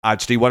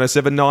HD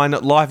 1079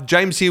 Live.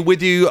 James here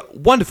with you.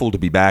 Wonderful to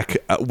be back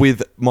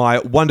with my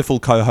wonderful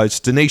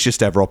co-host, Denisha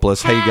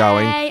Stavropoulos. How you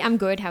going? Hey, I'm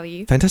good. How are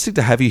you? Fantastic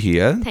to have you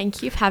here.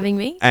 Thank you for having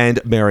me.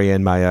 And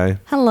Marianne Mayo.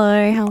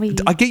 Hello, how are you?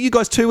 I get you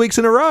guys 2 weeks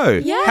in a row.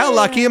 Yeah. How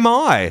lucky am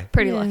I?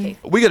 Pretty lucky.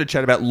 We're going to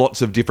chat about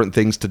lots of different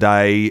things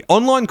today.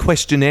 Online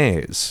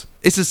questionnaires.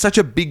 This is such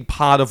a big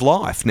part of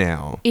life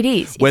now. It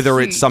is. Whether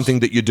huge. it's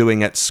something that you're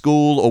doing at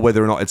school or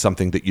whether or not it's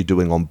something that you're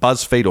doing on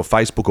BuzzFeed or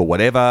Facebook or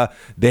whatever,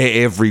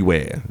 they're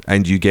everywhere.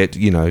 And you get,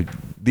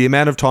 the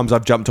amount of times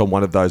I've jumped on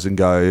one of those and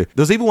go,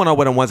 there's even one I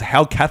went on once,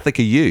 how Catholic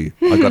are you?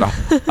 I got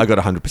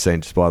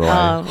 100%, by the way.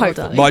 well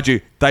done. Mind you,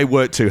 they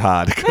worked too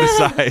hard, I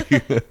gotta say.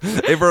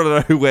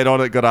 Everyone who went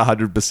on it got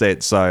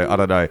 100%, so I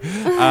don't know.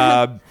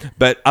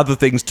 But other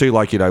things too,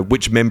 like,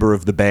 which member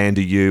of the band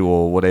are you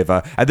or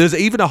whatever. And there's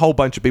even a whole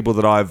bunch of people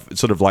that I've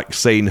sort of like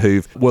seen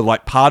who were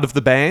like part of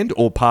the band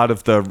or part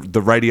of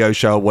the radio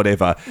show or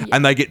whatever,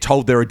 and they get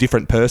told they're a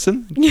different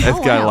person. It's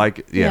kind of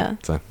like,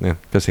 so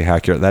go see how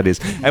accurate that is.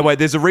 Anyway,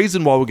 there's a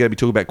reason why we're going to be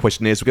talking about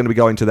questionnaires. We're going to be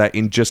going to that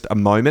in just a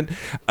moment.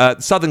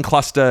 Southern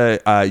Cluster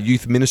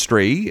Youth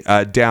Ministry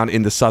down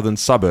in the southern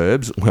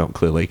suburbs, well,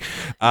 clearly,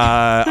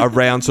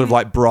 around sort of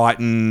like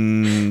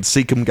Brighton,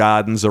 Seacombe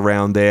Gardens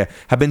around there,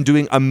 have been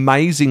doing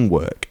amazing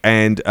work.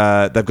 And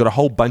they've got a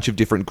whole bunch of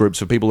different groups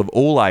for people of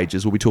all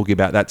ages. We'll be talking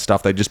about that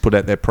stuff. They just put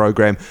out their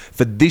program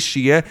for this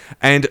year.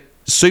 And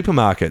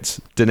supermarkets,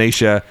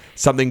 Denisha,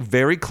 something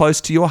very close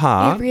to your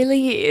heart. It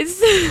really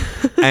is.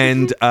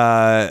 And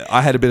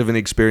I had a bit of an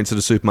experience at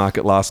a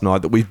supermarket last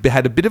night that we've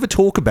had a bit of a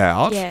talk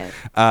about,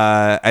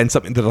 and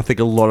something that I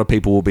think a lot of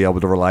people will be able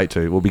to relate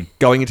to. We'll be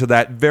going into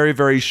that very,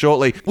 very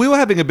shortly. We were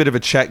having a bit of a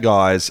chat,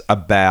 guys,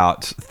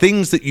 about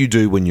things that you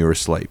do when you're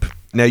asleep.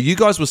 Now, you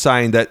guys were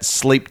saying that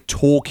sleep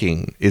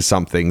talking is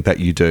something that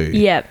you do.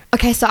 Yep.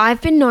 Okay, so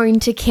I've been known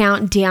to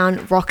count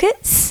down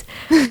rockets.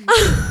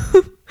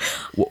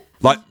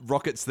 Like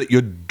rockets that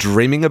you're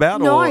dreaming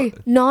about?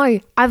 No.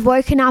 I've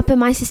woken up and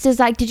my sister's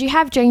like, did you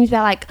have dreams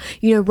about like,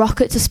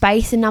 rockets or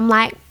space? And I'm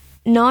like,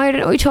 no, I don't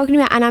know what you're talking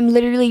about. And I'm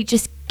literally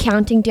just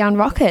counting down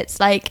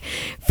rockets, like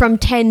from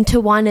 10 to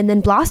 1 and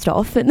then blast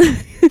off. And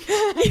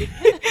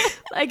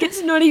like,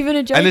 it's not even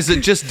a joke. And is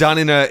it just done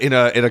in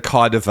a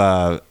kind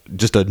of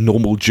just a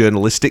normal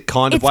journalistic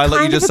kind of way? It's like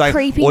kind you of just a say,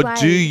 creepy or way.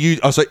 do you?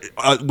 Oh, so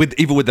with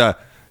the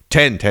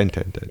 10.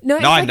 No,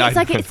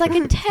 it's like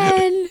a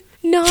 10.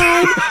 9.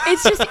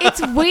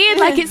 It's weird.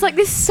 Like, it's like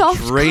this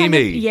soft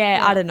dreamy.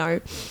 I don't know.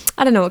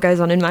 I don't know what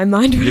goes on in my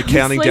mind. You're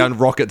counting down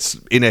rockets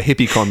in a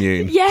hippie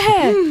commune.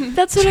 Yeah,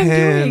 that's what 10,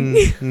 I'm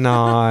doing.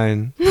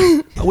 9.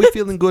 Are we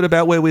feeling good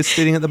about where we're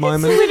sitting at the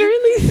moment?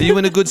 Literally. Are you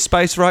in a good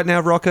space right now,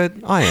 Rocket?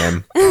 I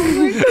am.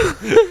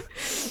 I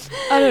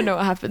don't know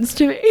what happens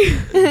to me.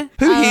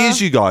 Who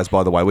hears you guys,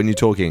 by the way, when you're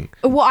talking?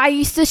 Well, I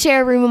used to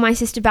share a room with my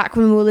sister back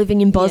when we were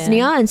living in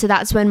Bosnia, and so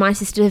that's when my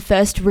sister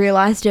first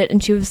realised it,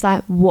 and she was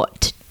like,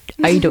 what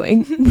are you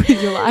doing with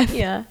your life?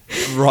 Yeah.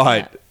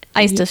 Right. Yeah.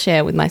 I used to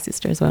share with my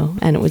sister as well,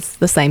 and it was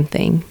the same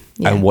thing.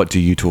 Yeah. And what do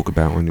you talk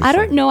about when you're I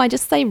don't know. I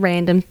just say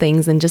random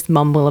things and just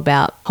mumble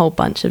about a whole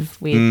bunch of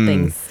weird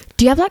things.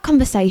 Do you have like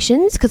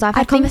conversations? Because I've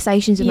had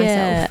conversations with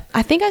myself.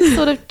 I think I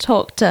sort of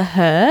talk to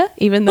her,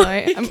 even though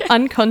I'm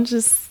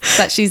unconscious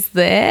that she's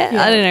there.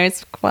 I don't know.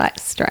 It's quite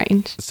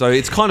strange. So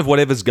it's kind of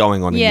whatever's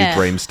going on in your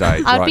dream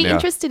state I'd right be now.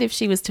 interested if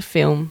she was to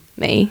film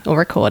me or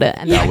record it.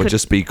 And That would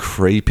just be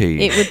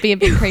creepy. It would be a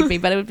bit creepy,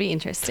 but it would be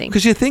interesting.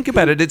 Because you think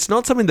about it, it's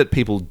not something that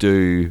people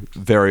do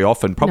very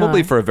often,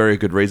 probably for a very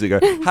good reason. Go,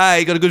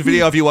 hey, got a good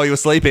video of you while you were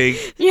sleeping.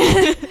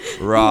 Yeah.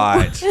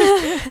 Right.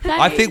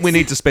 I think we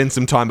need to spend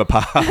some time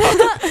apart.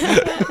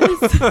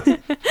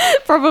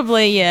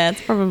 Probably, yeah.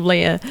 It's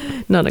probably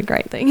not a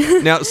great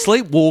thing. Now,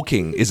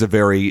 sleepwalking is a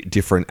very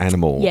different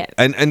animal. Yeah.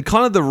 And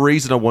kind of the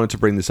reason I wanted to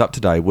bring this up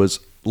today was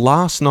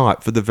last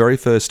night, for the very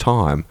first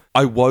time,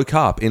 I woke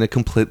up in a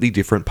completely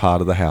different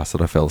part of the house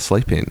that I fell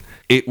asleep in.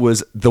 It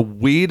was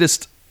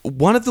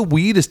one of the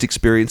weirdest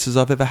experiences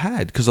I've ever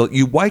had, because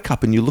you wake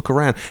up and you look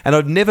around, and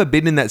I've never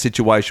been in that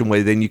situation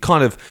where then you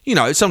kind of,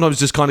 sometimes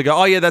just kind of go,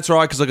 oh yeah, that's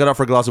right, because I got up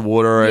for a glass of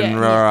water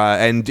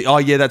and oh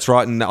yeah, that's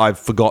right, and I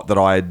forgot that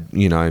I had,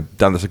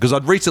 done this, because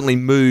I'd recently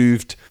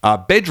moved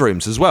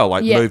bedrooms as well,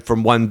 moved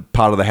from one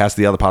part of the house to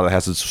the other part of the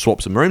house and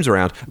swapped some rooms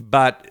around,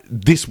 but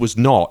this was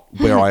not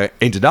where I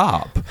ended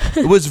up.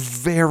 It was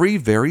very,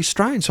 very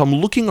strange. So I'm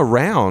looking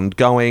around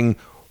going,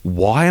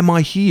 why am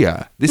I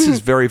here? This is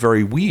very,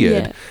 very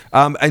weird.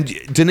 And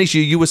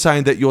Denisha, you were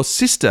saying that your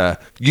sister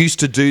used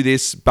to do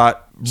this,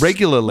 but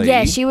regularly.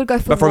 Yeah, she would go for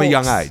walks. But from a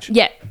young age.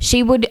 Yeah,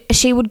 she would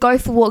go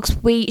for walks.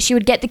 She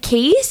would get the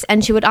keys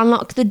and she would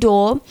unlock the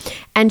door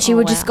and she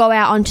would just go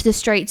out onto the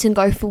streets and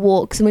go for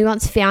walks. And we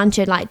once found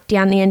her like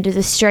down the end of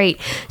the street.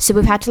 So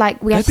we've had to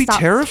That'd be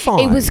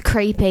terrifying. It was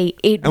creepy.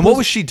 What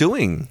was she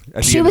doing?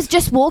 She was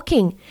just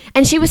walking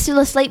and she was still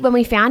asleep when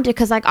we found her,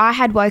 because like I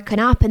had woken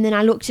up and then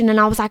I looked in and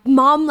I was like,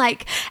 Mom,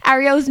 like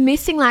Ariel's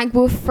missing, like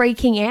we were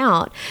freaking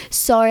out.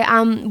 So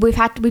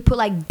we put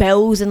like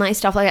bells and like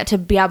stuff like that to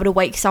be able to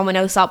wake someone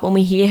else us up when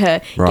we hear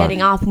her Right.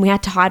 getting up, and we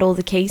had to hide all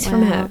the keys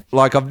from her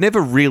Like, I've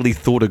never really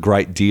thought a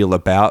great deal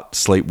about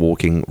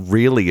sleepwalking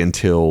really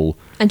until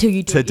until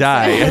you do it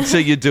today, yourself. until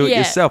you do it Yeah.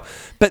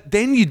 yourself. But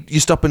then you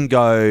stop and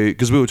go,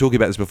 because we were talking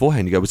about this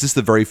beforehand, you go, was this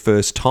the very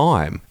first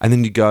time? And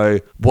then you go,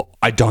 well,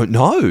 I don't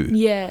know.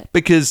 Yeah.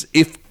 Because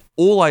if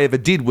all I ever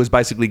did was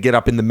basically get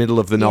up in the middle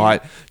of the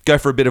night, go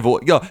for a bit of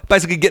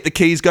basically get the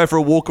keys, go for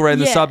a walk around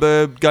the Yeah.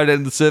 suburb, go down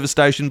to the service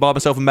station, buy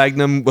myself a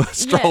Magnum,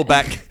 stroll Yeah.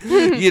 back,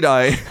 you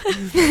know,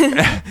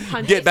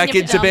 get back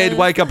into bed,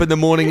 wake up in the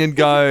morning and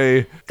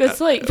go, Good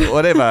sleep.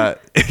 whatever,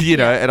 you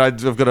know, and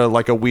I've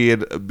got a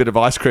weird bit of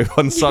ice cream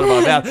on the side of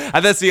my mouth,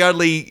 and that's the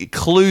only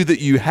clue that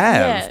you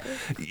have.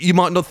 You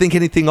might not think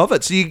anything of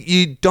it, so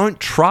you don't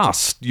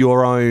trust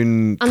your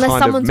own Unless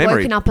kind someone's of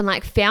memory. woken up and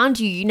like found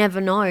you, you never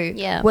know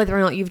whether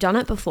or not you've done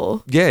it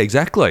before. Yeah,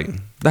 exactly.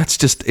 That's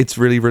just, it's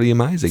really, really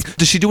amazing.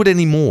 Does she do it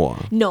anymore?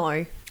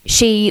 No.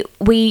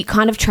 We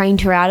kind of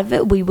trained her out of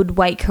it. We would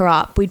wake her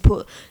up.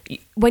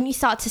 When you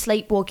start to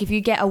sleepwalk, if you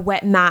get a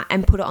wet mat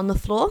and put it on the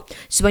floor,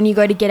 so when you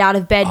go to get out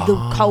of bed, the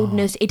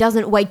coldness, it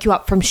doesn't wake you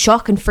up from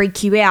shock and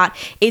freak you out.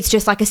 It's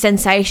just like a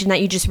sensation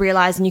that you just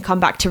realize and you come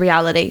back to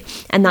reality,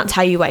 and that's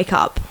how you wake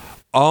up.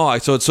 Oh,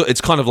 so it's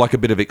kind of like a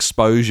bit of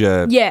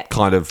exposure,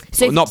 kind of,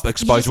 So if not you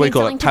exposure, just we need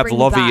call it something to bring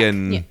you back.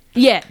 Pavlovian.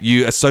 Yeah.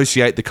 You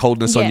associate the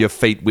coldness on Yeah. your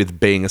feet with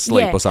being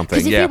asleep or something.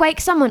 Because if you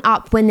wake someone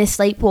up when they're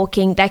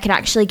sleepwalking, they can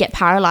actually get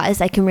paralyzed.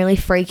 They can really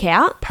freak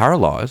out.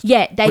 Paralyzed?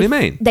 Yeah. What do you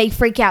mean? They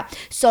freak out.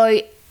 So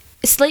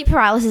sleep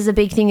paralysis is a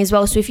big thing as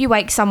well. So if you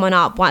wake someone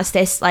up whilst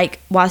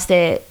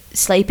they're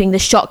sleeping, the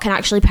shock can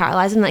actually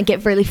paralyze them. They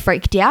get really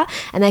freaked out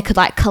and they could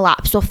like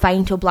collapse or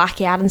faint or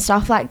black out and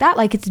stuff like that.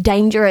 Like, it's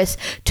dangerous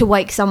to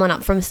wake someone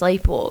up from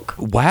sleepwalk.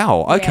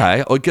 Wow.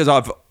 Okay. Because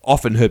I've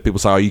often heard people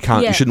say, "Oh, you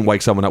shouldn't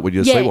wake someone up when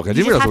you're sleepwalking." I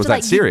didn't realize it was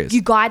that serious.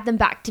 You guide them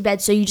back to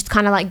bed, so you just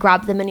kind of like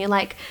grab them and you're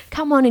like,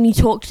 "Come on," and you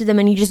talk to them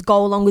and you just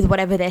go along with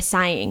whatever they're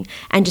saying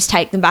and just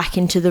take them back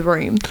into the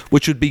room.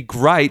 Which would be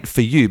great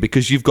for you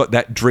because you've got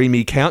that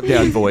dreamy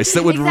countdown voice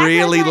that would Exactly,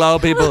 really like, lull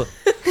people.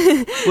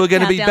 We're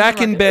going to be Countdown back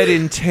to in rocket. bed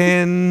in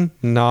 10,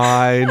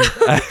 9.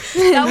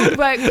 That would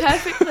work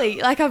perfectly.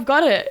 Like, I've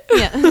got it.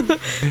 Yeah.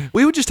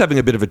 We were just having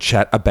a bit of a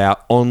chat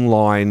about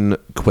online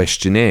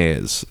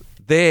questionnaires.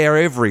 They're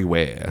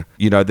everywhere.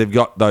 You know, they've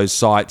got those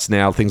sites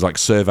now, things like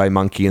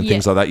SurveyMonkey and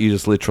things like that. You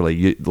just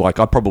literally, I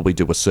probably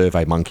do a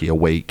SurveyMonkey a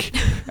week.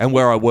 And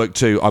where I work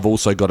too, I've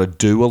also got to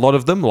do a lot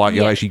of them. Like,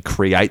 you actually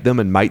create them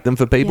and make them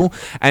for people.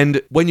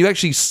 And when you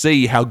actually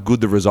see how good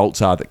the results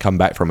are that come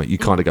back from it, you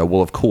kind of go,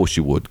 well, of course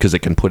you would, because it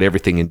can put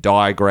everything in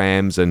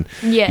diagrams and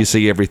you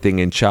see everything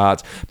in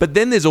charts. But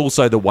then there's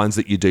also the ones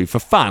that you do for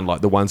fun,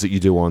 like the ones that you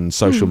do on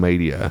social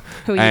media.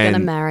 Who are you going to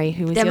marry?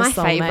 Who is They're your my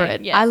soulmate?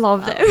 favourite. Yeah. I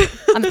love them.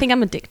 I think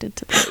I'm addicted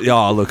to them.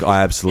 Oh, look,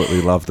 I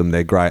absolutely love them.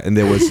 They're great. And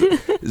there was,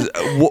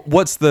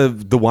 what's the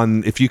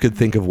one, if you could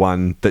think of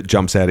one that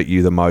jumps out at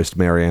you the most,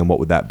 Marianne, what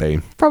would that be?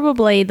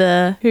 Probably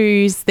the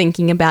who's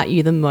thinking about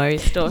you the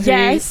most, or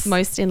Yes. who's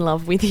most in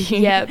love with you.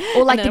 Yeah.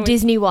 Or like And the then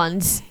Disney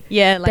ones.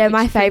 Yeah, like They're which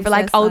my favourite, like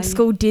princess old are you?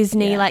 school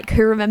Disney, Yeah. like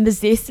who remembers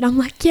this? And I'm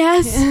like,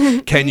 yes.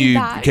 Can bring me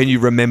back. you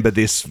remember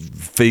these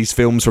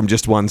films from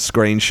just one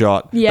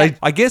screenshot? Yeah.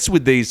 I guess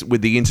with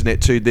the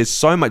internet too, there's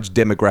so much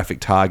demographic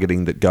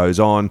targeting that goes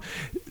on.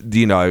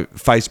 You know,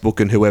 Facebook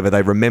and whoever,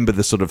 they remember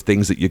the sort of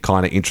things that you're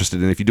kind of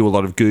interested in. If you do a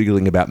lot of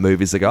Googling about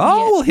movies, they go,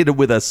 we'll hit it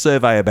with a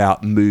survey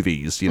about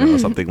movies, you know, or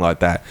something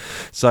like that.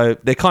 So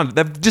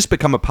they've just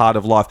become a part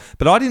of life.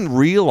 But I didn't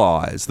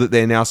realize that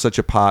they're now such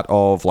a part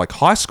of like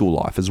high school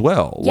life as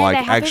well. Yeah, like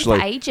they have actually,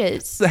 been for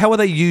ages. how are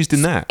they used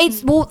in that?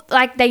 It's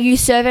like they use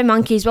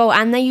SurveyMonkey as well,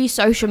 and they use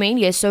social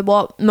media. So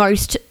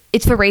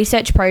it's for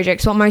research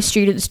projects. What most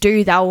students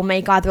do, they'll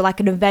make either like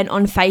an event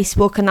on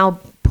Facebook and they'll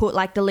put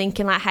like the link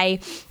in like, hey,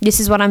 this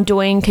is what I'm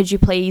doing, could you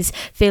please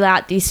fill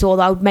out this, or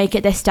they'll make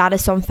it their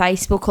status on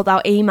Facebook, or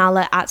they'll email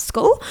it at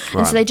school.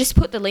 And so they just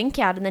put the link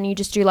out and then you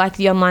just do like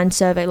the online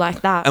survey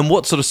like that. And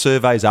what sort of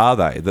surveys are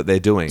they that they're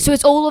doing? So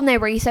it's all on their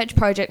research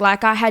project.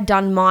 Like I had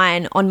done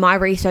mine on my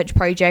research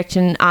project,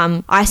 and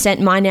I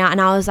sent mine out,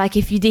 and I was like,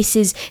 if this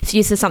is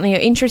something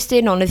you're interested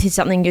in, or if this is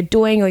something you're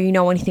doing, or you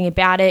know anything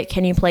about it,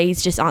 can you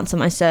please just answer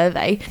my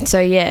survey? So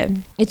yeah,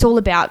 it's all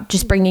about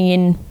just bringing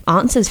in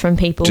answers from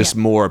people. Just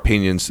more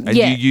opinions. And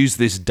you use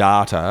this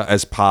data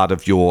as part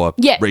of your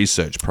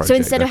research project. So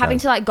instead of having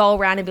to like go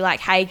around and be like,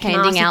 hey, can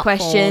I ask you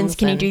questions?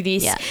 Can you do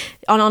this?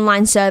 On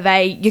online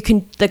survey,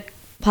 the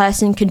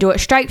person can do it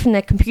straight from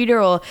their computer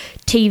or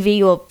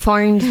TV or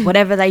phones,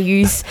 whatever they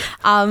use,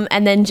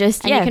 and then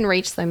just And you can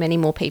reach so many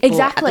more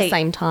people at the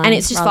same time. and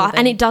it's just fun,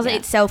 and it does it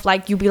itself.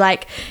 Like you'll be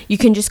like, you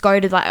can just go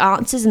to like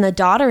answers in the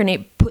data and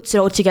it puts it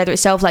all together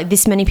itself. Like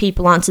this many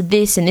people answered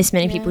this and this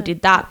many people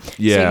did that.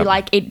 Yeah. So you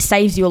like it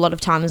saves you a lot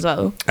of time as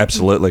well.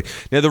 Absolutely.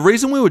 Now, the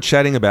reason we were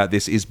chatting about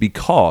this is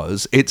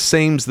because it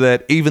seems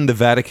that even the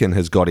Vatican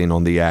has got in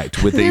on the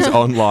act with these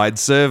online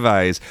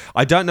surveys.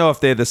 I don't know if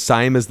they're the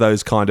same as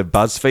those kind of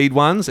BuzzFeed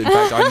ones. In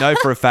fact, I know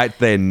for a fact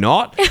they're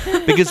not.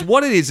 Because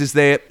what it is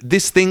they're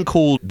this thing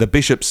called the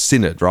Bishops'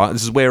 Synod, right?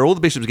 This is where all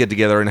the bishops get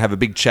together and have a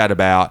big chat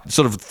about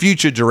sort of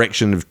future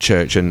direction of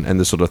church and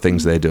the sort of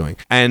things they're doing.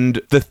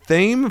 And the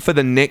theme for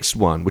the next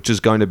one, which is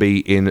going to be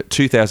in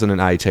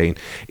 2018,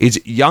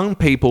 is young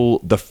people,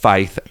 the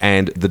faith,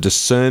 and the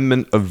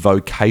discernment of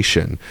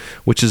vocation,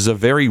 which is a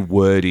very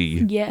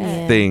wordy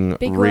thing,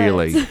 Big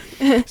really.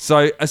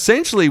 So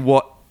essentially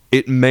what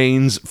it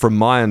means, from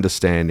my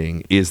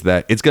understanding, is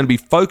that it's going to be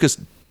focused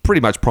pretty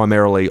much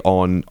primarily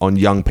on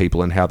young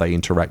people and how they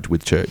interact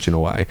with church in a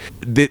way.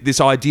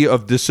 This idea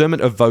of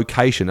discernment of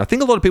vocation. I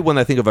think a lot of people, when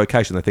they think of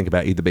vocation, they think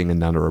about either being a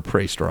nun or a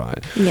priest,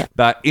 right? Yeah.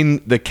 But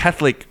in the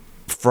Catholic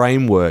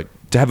framework,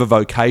 to have a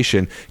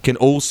vocation can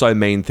also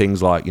mean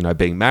things like,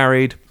 being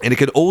married. And it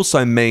can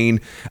also mean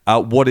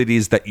what it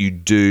is that you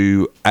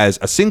do as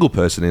a single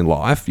person in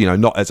life,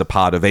 not as a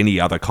part of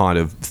any other kind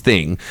of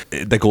thing.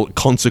 They call it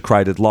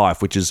consecrated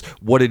life, which is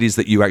what it is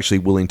that you're actually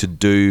willing to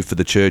do for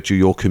the church or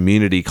your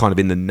community, kind of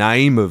in the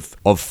name of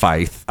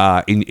faith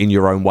in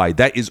your own way.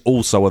 That is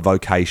also a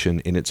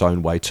vocation in its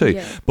own way too.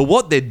 Yeah. But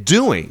what they're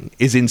doing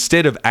is,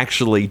 instead of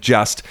actually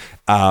just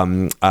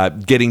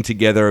getting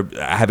together,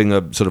 having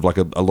a sort of like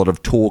a lot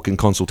of talk and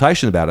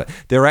consultation about it,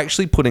 they're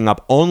actually putting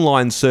up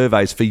online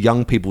surveys for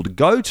young people to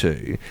go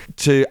to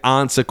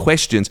answer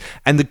questions.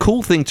 And the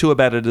cool thing too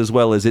about it as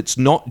well is it's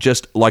not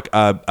just like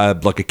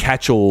a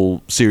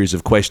catch-all series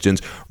of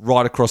questions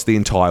right across the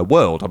entire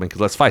world. I mean,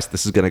 because let's face it,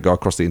 this is going to go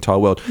across the entire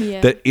world.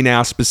 Yeah. That in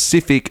our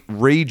specific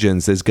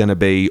regions, there's going to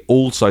be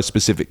also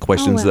specific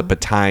questions that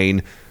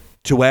pertain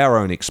to our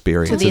own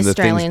experience. To the and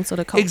Australian sort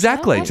of culture.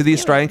 Exactly, to the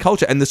Australian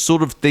culture and the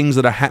sort of things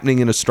that are happening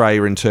in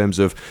Australia in terms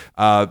of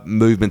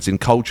movements in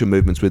culture,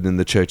 movements within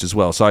the church as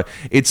well. So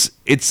it's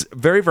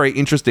very, very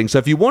interesting. So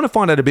if you want to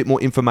find out a bit more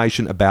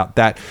information about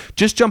that,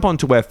 just jump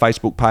onto our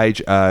Facebook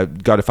page,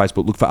 go to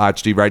Facebook, look for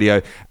ArchD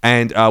Radio,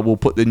 and we'll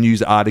put the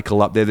news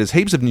article up there. There's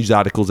heaps of news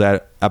articles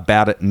out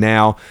about it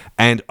now,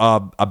 and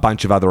a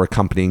bunch of other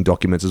accompanying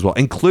documents as well,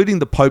 including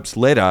the Pope's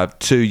letter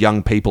to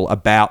young people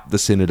about the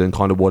synod and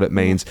kind of what it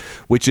means,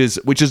 which is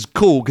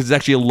cool because it's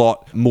actually a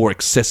lot more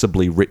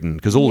accessibly written,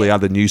 because all the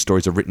other news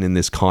stories are written in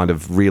this kind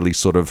of really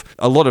sort of,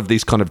 a lot of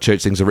these kind of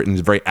church things are written in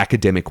a very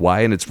academic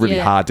way, and it's really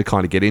hard to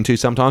kind of get into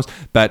sometimes.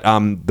 But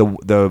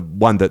the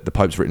one that the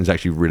Pope's written is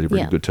actually really,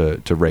 really good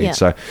to read.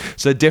 Yeah.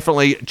 So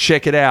definitely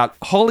check it out.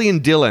 Holly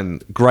and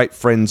Dylan, great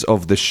friends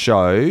of the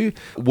show,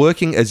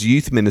 working as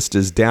youth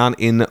ministers down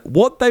in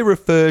what they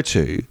refer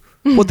to,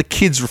 what the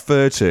kids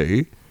refer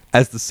to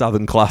as the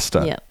Southern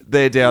Cluster. Yep.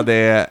 They're down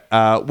there,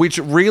 which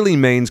really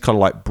means kind of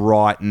like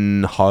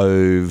Brighton,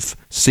 Hove,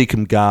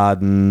 Seacombe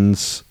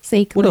Gardens.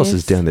 Seacliff. What else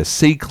is down there?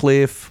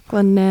 Seacliff.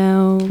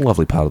 Glenelg.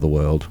 Lovely part of the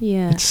world.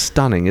 Yeah. It's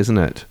stunning, isn't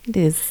it? It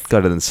is.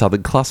 Go to the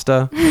Southern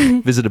Cluster,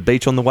 visit a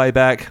beach on the way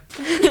back.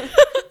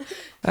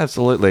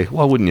 Absolutely.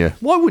 Why wouldn't you?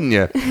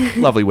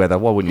 Lovely weather.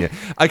 Why wouldn't you?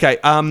 Okay.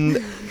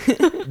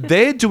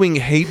 They're doing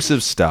heaps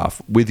of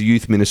stuff with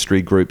youth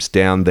ministry groups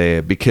down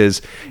there,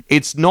 because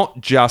it's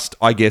not just,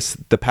 I guess,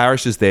 the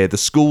parishes there. The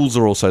schools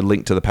are also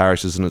linked to the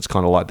parishes, and it's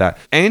kind of like that.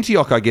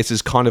 Antioch, I guess,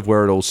 is kind of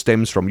where it all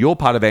stems from. You're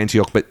part of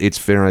Antioch, but it's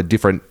for a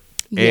different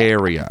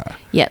area.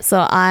 Yeah,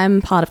 so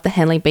I'm part of the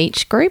Henley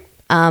Beach group,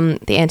 the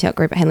Antioch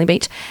group at Henley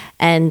Beach,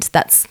 and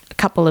that's a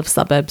couple of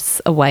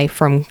suburbs away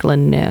from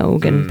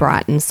Glenelg and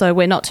Brighton. So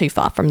we're not too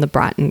far from the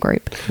Brighton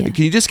group. Yeah.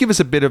 Can you just give us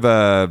a bit of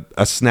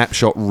a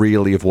snapshot,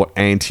 really, of what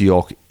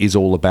Antioch is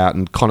all about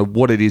and kind of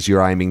what it is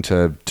you're aiming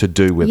to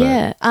do with it?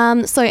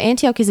 Yeah. So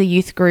Antioch is a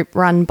youth group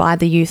run by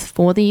the youth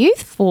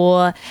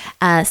for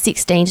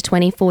 16 to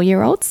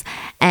 24-year-olds.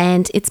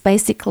 And it's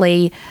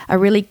basically a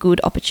really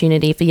good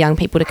opportunity for young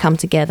people to come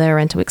together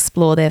and to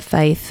explore their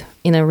faith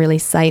in a really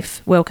safe,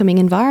 welcoming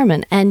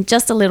environment. And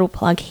just a little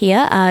plug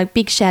here, a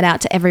big shout out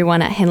to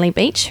everyone at Henley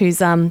Beach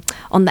who's on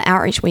the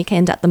outreach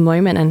weekend at the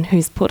moment and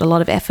who's put a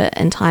lot of effort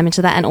and time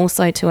into that, and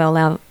also to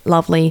our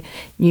lovely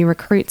new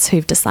recruits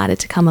who've decided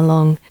to come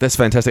along. That's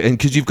fantastic. And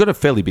because you've got a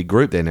fairly big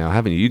group there now,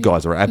 haven't you? You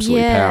guys are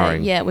absolutely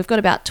powering. Yeah, we've got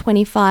about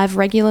 25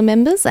 regular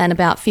members and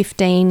about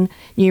 15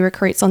 new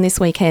recruits on this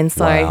weekend.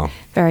 So Wow.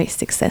 very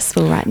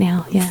successful right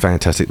now. Yeah.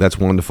 Fantastic. That's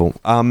wonderful.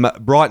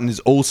 Brighton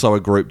is also a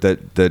group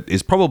that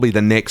is probably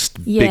the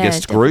next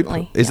biggest group.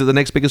 Definitely. Is it the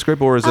next biggest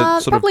group, or is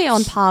it sort probably of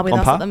on par with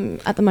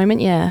us at the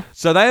moment, yeah.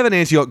 So they have an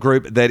Antioch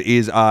group that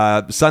is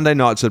Sunday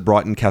nights at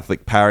Brighton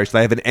Catholic Parish.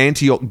 They have an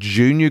Antioch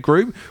Junior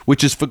group,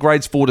 which is for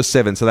grades 4 to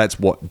 7. So that's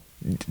what,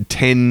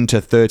 10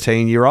 to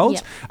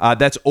 13-year-olds. Yep.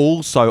 That's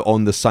also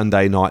on the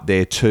Sunday night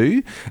there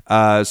too.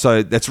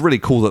 So that's really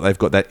cool that they've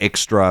got that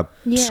extra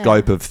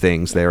scope of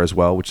things there as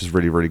well, which is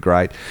really, really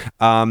great.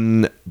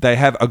 They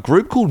have a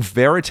group called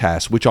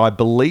Veritas, which I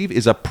believe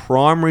is a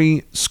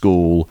primary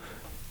school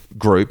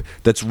group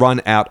that's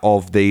run out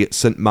of the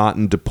St.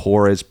 Martin de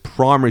Porres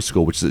Primary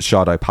School, which is at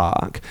Shadow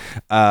Park.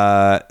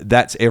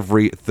 That's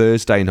every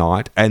Thursday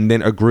night. And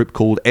then a group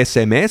called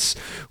SMS,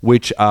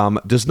 which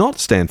does not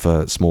stand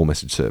for Small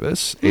Message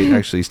Service. It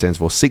actually stands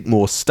for Seek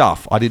More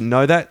Stuff. I didn't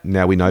know that.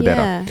 Now we know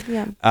better.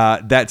 Yeah.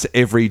 That's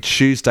every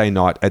Tuesday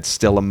night at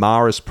Stella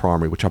Maris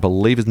Primary, which I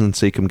believe is in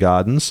Seacombe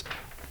Gardens.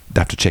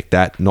 Have to check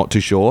that, not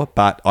too sure,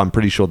 but I'm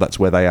pretty sure that's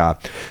where they are.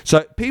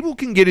 So people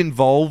can get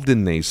involved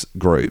in these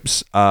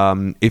groups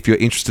if you're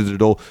interested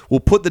at all. We'll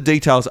put the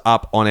details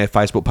up on our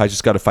Facebook page.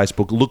 Just go to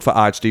Facebook, look for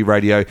RHD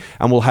Radio,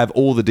 and we'll have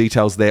all the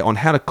details there on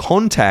how to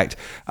contact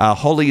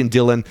Holly and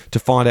Dylan to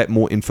find out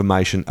more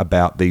information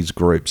about these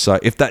groups. So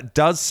if that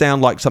does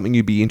sound like something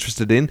you'd be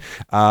interested in,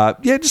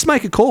 just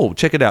make a call.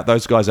 Check it out.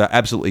 Those guys are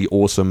absolutely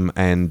awesome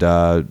and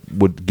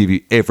would give you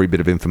every bit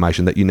of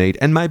information that you need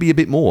and maybe a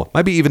bit more.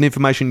 Maybe even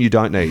information you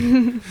don't need.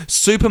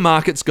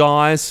 Supermarkets,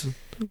 guys,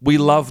 we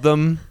love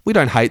them. We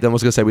don't hate them. I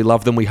was going to say we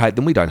love them, we hate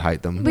them. We don't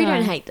hate them. We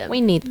don't hate them.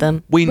 We need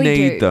them. We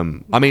need do.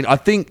 them. I mean, I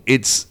don't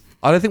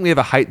think we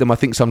ever hate them. I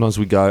think sometimes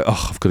we go,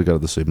 I've got to go to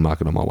the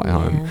supermarket on my way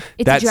home.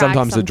 It's That's a drag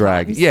sometimes a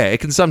drag. sometimes. Yeah, it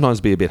can sometimes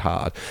be a bit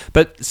hard.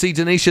 But see,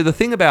 Denisha, the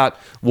thing about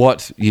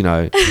what,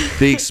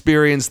 the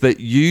experience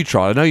that you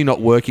try, I know you're not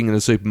working in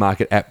a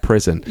supermarket at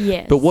present,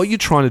 Yes. but what you're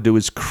trying to do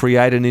is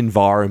create an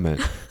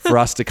environment for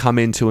us to come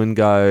into and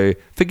go,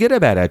 forget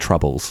about our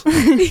troubles.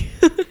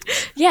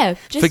 Yeah.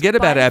 Just Forget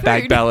about buy our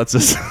bank food.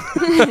 balances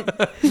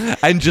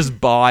and just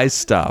buy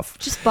stuff.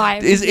 Just buy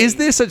Is everything.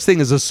 there such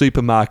thing as a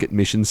supermarket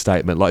mission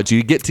statement? Like, do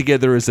you get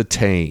together as a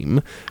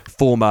team,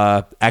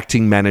 former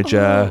acting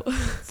manager,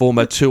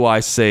 former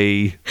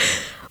 2IC?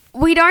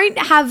 We don't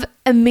have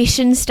a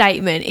mission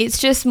statement. It's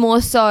just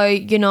more so,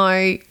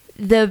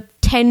 the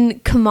 10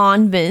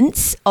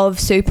 commandments of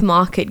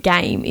supermarket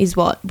game is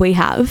what we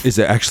have. Is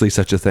there actually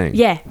such a thing?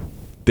 Yeah.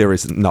 There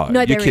isn't. No, No,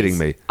 you're there kidding is.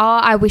 me. Oh,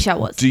 I wish I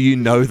was. Do you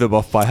know them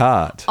off by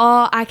heart?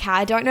 Oh, okay.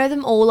 I don't know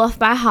them all off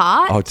by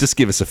heart. Oh, just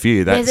give us a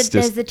few. That's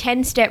There's the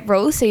 10-step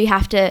rule, so you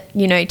have to,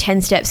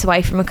 10 steps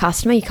away from a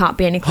customer. You can't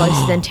be any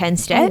closer than 10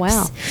 steps. Oh,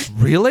 wow.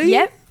 Really?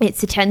 Yep.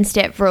 It's a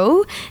 10-step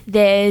rule.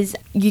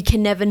 You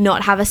can never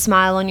not have a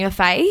smile on your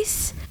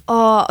face.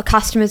 Oh, a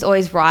customer's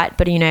always right,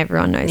 but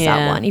everyone knows that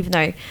Yeah. one, even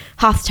though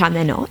half the time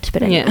they're not.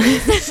 But anyway. Yeah.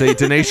 See,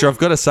 Denisha, I've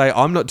got to say,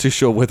 I'm not too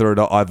sure whether or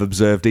not I've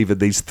observed even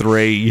these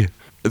three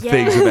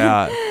things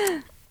about.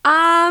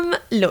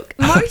 Look,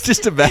 I'm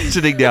just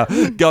imagining now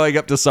going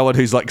up to someone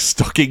who's like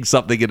stocking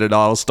something in an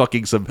aisle,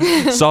 stocking some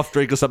soft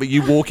drink or something,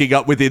 you walking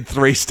up within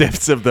 3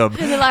 steps of them,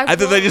 they're like, and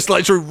then they just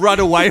like to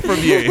run away from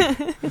you.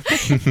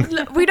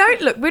 we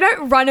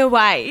don't run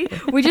away.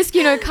 We just,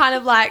 kind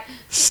of like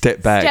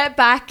Step back. step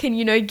back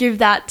and, give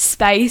that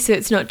space so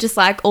it's not just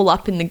like all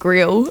up in the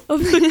grill of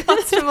the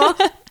customer.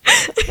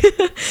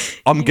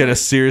 I'm going to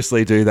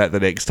seriously do that the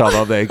next time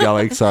I'm there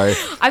going. So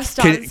I've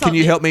started can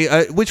you help me?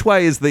 Which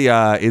way is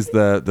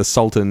the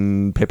salt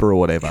and pepper or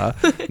whatever?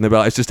 And they'll be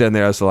like, it's just down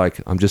there. I was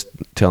like, I'm just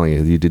telling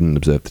you, you didn't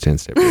observe the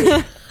 10-step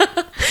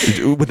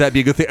rule. Would that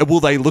be a good thing? Will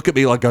they look at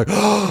me like go,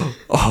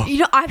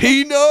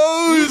 he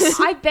knows?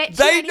 I bet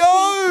They anything-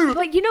 know.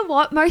 But you know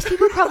what? Most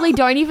people probably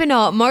don't even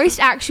know it. Most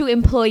actual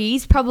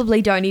employees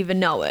probably don't even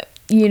know it.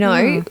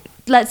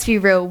 Let's be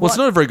real. Well, it's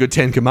not a very good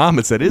 10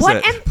 Commandments, then, is What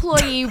it?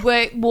 employee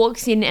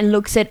walks in and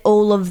looks at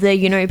all of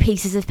the,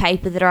 pieces of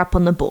paper that are up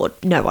on the board?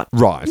 No one.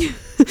 Right.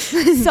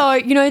 So,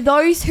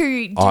 those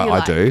who do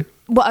I do.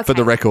 Well, okay. For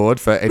the record,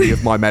 for any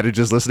of my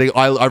managers listening,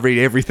 I read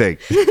everything.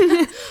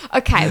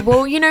 Okay,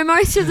 well,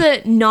 most of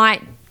the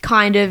night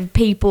kind of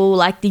people,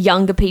 like the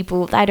younger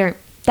people, they don't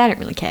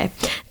really care.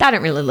 They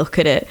don't really look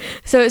at it.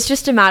 So it's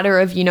just a matter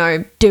of,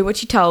 do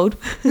what you're told,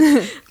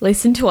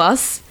 listen to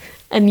us,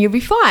 and you'll be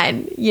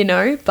fine,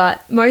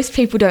 But most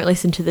people don't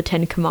listen to the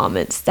 10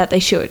 Commandments that they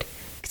should,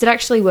 because it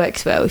actually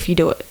works well if you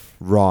do it.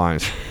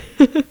 Right.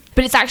 But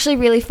it's actually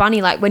really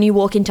funny, like when you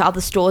walk into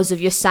other stores of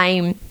the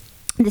same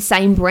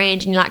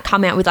brand and you like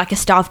come out with like a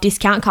staff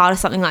discount card or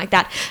something like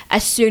that,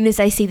 as soon as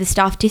they see the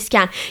staff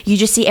discount, you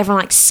just see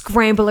everyone like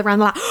scramble around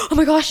like, oh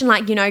my gosh, and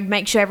like,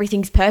 make sure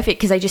everything's perfect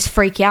because they just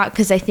freak out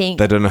because they think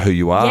They don't know who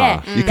you are.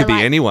 yeah, You could be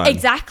like, anyone.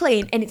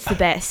 Exactly, and it's the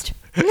best.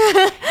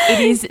 It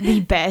is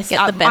the best.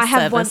 Get the best I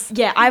have service. one.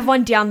 Yeah, I have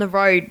one down the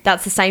road.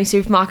 That's the same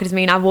supermarket as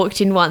me. And I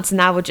walked in once, and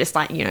they were just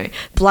like,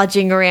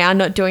 bludging around,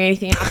 not doing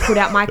anything. I put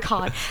out my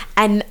card,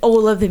 and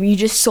all of them, you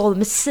just saw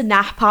them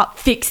snap up,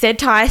 fix their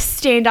tie,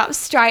 stand up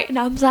straight, and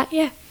I was like,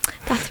 yeah,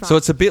 that's right. So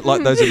it's a bit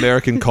like those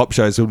American cop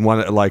shows when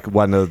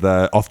one of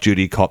the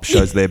off-duty cops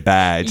shows their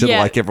badge, and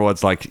Yeah. like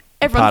everyone's like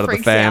Everyone part of the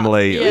freaks out.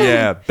 Yeah.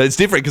 Yeah. But it's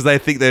different because they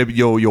think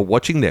you're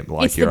watching them.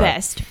 Like it's the you're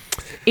best.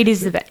 It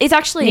is the best. It's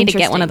actually Need to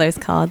get interesting. one of those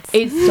cards.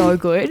 It's so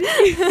good.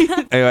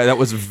 Anyway, that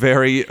was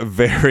very,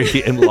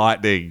 very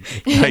enlightening.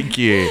 Thank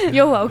you.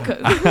 You're welcome.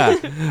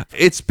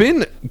 It's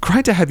been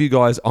great to have you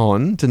guys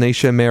on,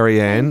 Denisha,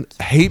 Marianne.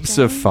 Heaps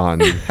of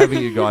fun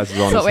having you guys on.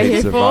 That's what we're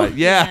Heaps here of for. fun.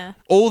 Yeah.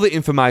 all the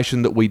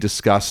information that we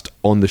discussed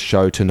on the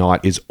show tonight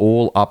is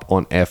all up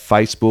on our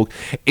Facebook.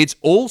 It's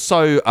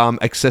also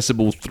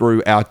accessible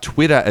through our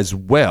Twitter as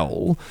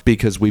well,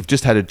 because we've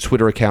just had a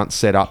Twitter account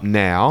set up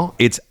now.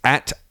 It's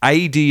at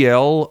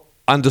ADL_COYYA.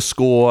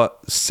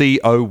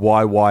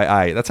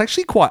 That's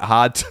actually quite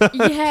hard to...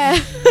 Yeah.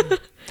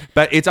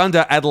 But it's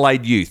under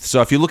Adelaide Youth.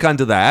 So if you look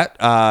under that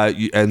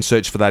and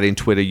search for that in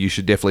Twitter, you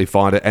should definitely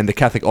find it. And the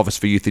Catholic Office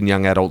for Youth and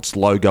Young Adults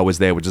logo is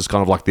there, which is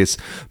kind of like this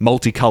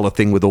multicolour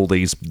thing with all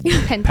these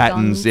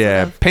patterns.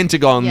 Yeah,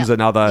 pentagons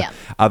and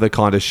other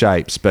kind of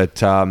shapes.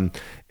 But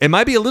it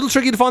may be a little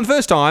tricky to find the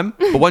first time,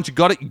 but once you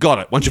got it, you got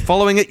it. Once you're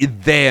following it, you're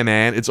there,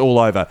 man. It's all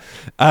over.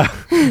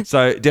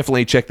 So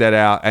definitely check that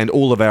out. And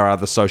all of our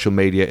other social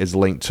media is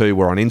linked too.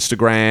 We're on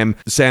Instagram,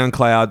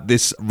 SoundCloud.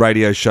 This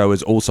radio show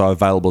is also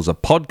available as a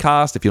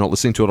podcast. If you're not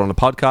listening to it on a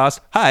podcast,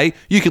 hey,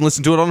 you can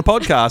listen to it on a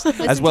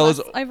podcast as well as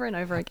over and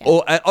over again.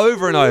 Or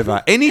over and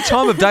over, any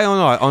time of day or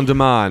night on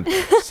demand.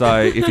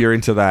 So if you're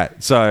into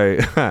that. So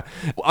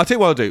I'll tell you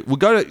what I'll do. We'll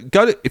go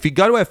to if you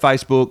go to our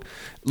Facebook,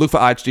 look for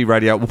RHD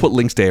Radio. We'll put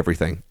links to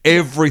everything.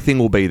 Everything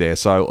will be there,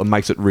 so it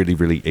makes it really,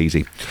 really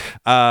easy.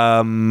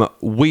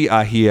 We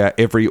are here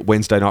every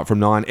Wednesday night from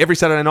 9, every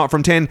Saturday night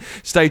from 10.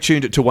 Stay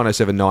tuned to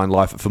 107.9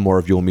 Live for more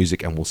of your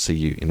music, and we'll see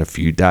you in a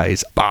few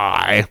days.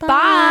 Bye.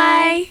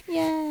 Bye.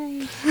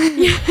 Yay.